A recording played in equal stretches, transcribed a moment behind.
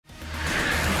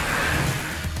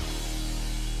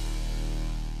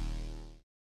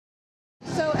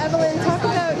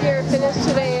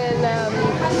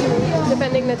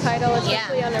the title,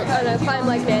 especially on a climb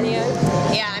like Mania.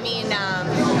 Yeah, I mean,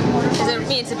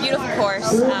 it's a beautiful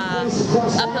course.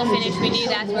 Uphill finish, we knew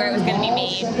that's where it was going to be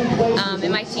made.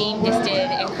 And my team just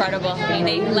did incredible. I mean,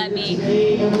 they let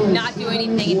me not do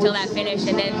anything until that finish,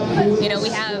 and then, you know, we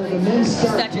have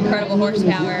such incredible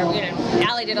horsepower. You know,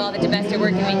 Allie did all the domestic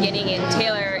work in the beginning, and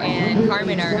Taylor and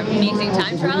Carmen are amazing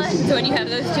time trialists. So when you have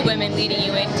those two women leading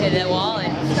you into the wall,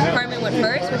 and Carmen went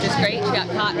first, which was great. She got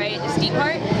caught right at the steep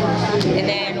part, and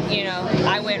then, you know,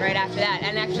 I went right after that.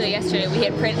 And actually yesterday we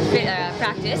had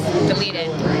practice deleted,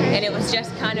 and it was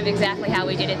just kind of exactly how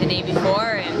we did it the day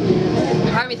before.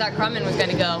 And part of me thought Carmen was going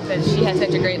to go because she had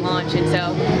such a great launch, and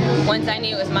so once I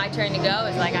knew it was my turn to go, it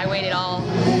was like I waited all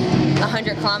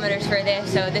 100 kilometers for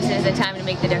this, so this is the time to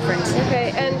make the difference.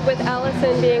 Okay, and with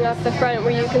Allison being off the front,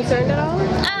 were you concerned at all?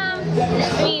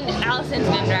 I mean, Allison's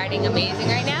been riding amazing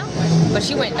right now, but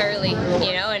she went early,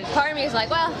 you know, and part of me is like,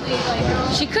 well,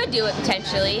 she could do it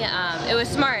potentially. It was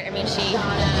smart. I mean, she,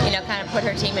 you know, kind of put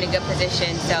her team in a good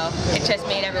position, so it just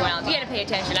made everyone else, you had to pay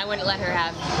attention. I wouldn't let her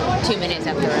have 2 minutes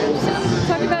after her. So.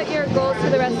 Talk about your goals for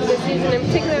the rest of the season, in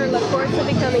particular La Course will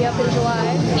be coming up in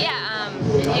July. Yeah.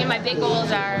 And my big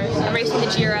goals are I'm racing the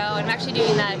Giro, and I'm actually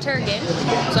doing the Thüringen,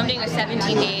 so I'm doing a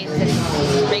 17 days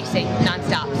racing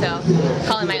nonstop, so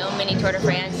calling my own mini Tour de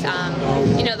France.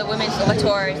 You know, the women's La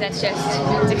Tours, that's just,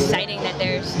 it's exciting that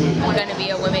there's going to be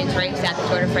a women's race at the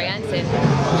Tour de France, and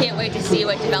can't wait to see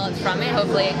what develops from it.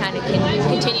 Hopefully it kind of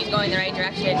continues going in the right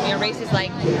direction. You know, races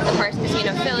like the Parks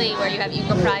Casino Philly, where you have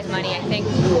equal prize money, I think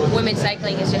women's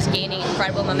cycling is just gaining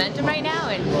incredible momentum right now,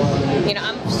 and, you know,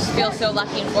 I feel so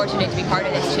lucky and fortunate to be part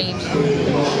of this change.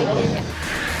 Yeah.